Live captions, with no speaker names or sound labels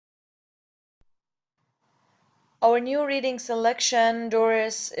Our new reading selection,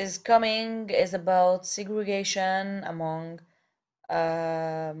 Doris, is coming, is about segregation among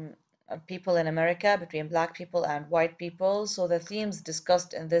um, people in America between black people and white people. So the themes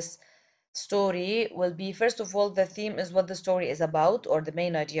discussed in this story will be, first of all, the theme is what the story is about, or the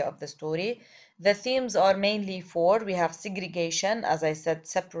main idea of the story. The themes are mainly four. We have segregation, as I said,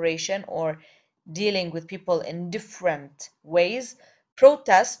 separation or dealing with people in different ways.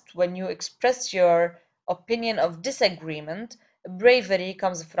 Protest, when you express your opinion of disagreement. Bravery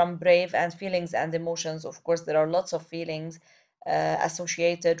comes from brave, and feelings and emotions. Of course, there are lots of feelings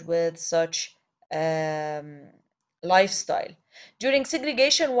associated with such um, lifestyle. During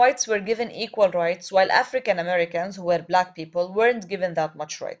segregation, whites were given equal rights, while African Americans, who were black people, weren't given that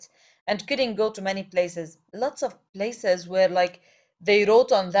much rights and couldn't go to many places. Lots of places where, like, they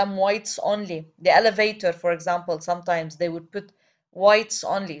wrote on them whites only. The elevator, for example, sometimes they would put whites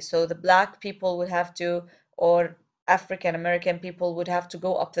only. So the black people would have to, or African American people would have to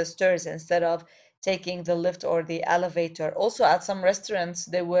go up the stairs instead of taking the lift or the elevator. Also, at some restaurants,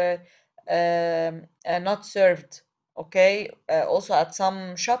 they were not served. Okay. Also, at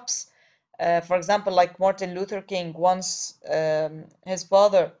some shops, for example, like Martin Luther King, once his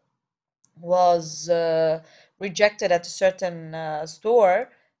father was rejected at a certain store.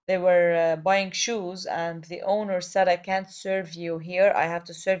 They were buying shoes, and the owner said, I can't serve you here. I have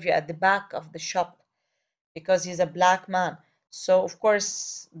to serve you at the back of the shop because he's a black man. So, of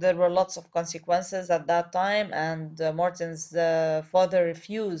course, there were lots of consequences at that time, and Martin's father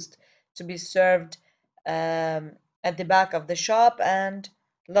refused to be served um, at the back of the shop, and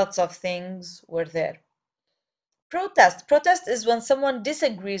lots of things were there. Protest. Protest is when someone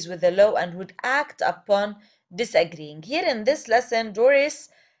disagrees with the law and would act upon disagreeing. Here in this lesson, Doris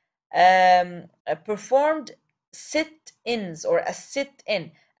performed sit-ins or a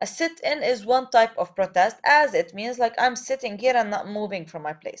sit-in. A sit-in is one type of protest, as it means like I'm sitting here and not moving from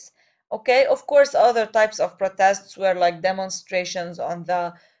my place. Okay, of course, other types of protests were like demonstrations on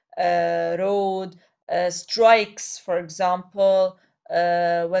the road, strikes, for example,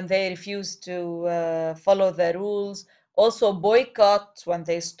 when they refuse to follow the rules. Also, boycott when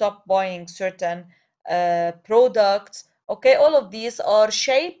they stop buying certain products. Okay, all of these are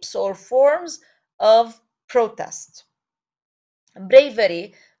shapes or forms of protest.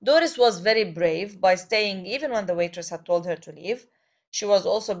 Bravery. Doris was very brave by staying even when the waitress had told her to leave. She was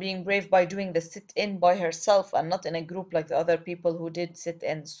also being brave by doing the sit in by herself and not in a group like the other people who did sit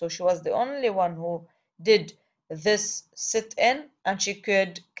in. So she was the only one who did this sit in, and she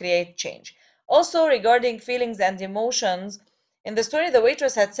could create change. Also, regarding feelings and emotions, in the story, the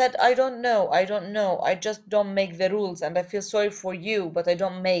waitress had said, I don't know, I just don't make the rules, and I feel sorry for you, but I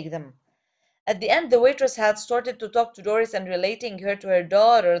don't make them. At the end, the waitress had started to talk to Doris and relating her to her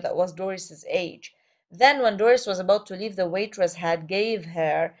daughter that was Doris's age. Then, when Doris was about to leave, the waitress had gave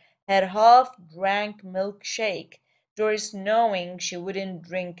her her half-drank milkshake. Doris, knowing she wouldn't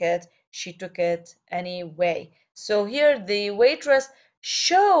drink it, she took it anyway. So here, the waitress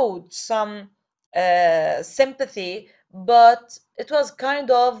showed some sympathy, but it was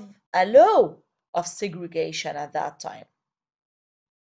kind of a law of segregation at that time.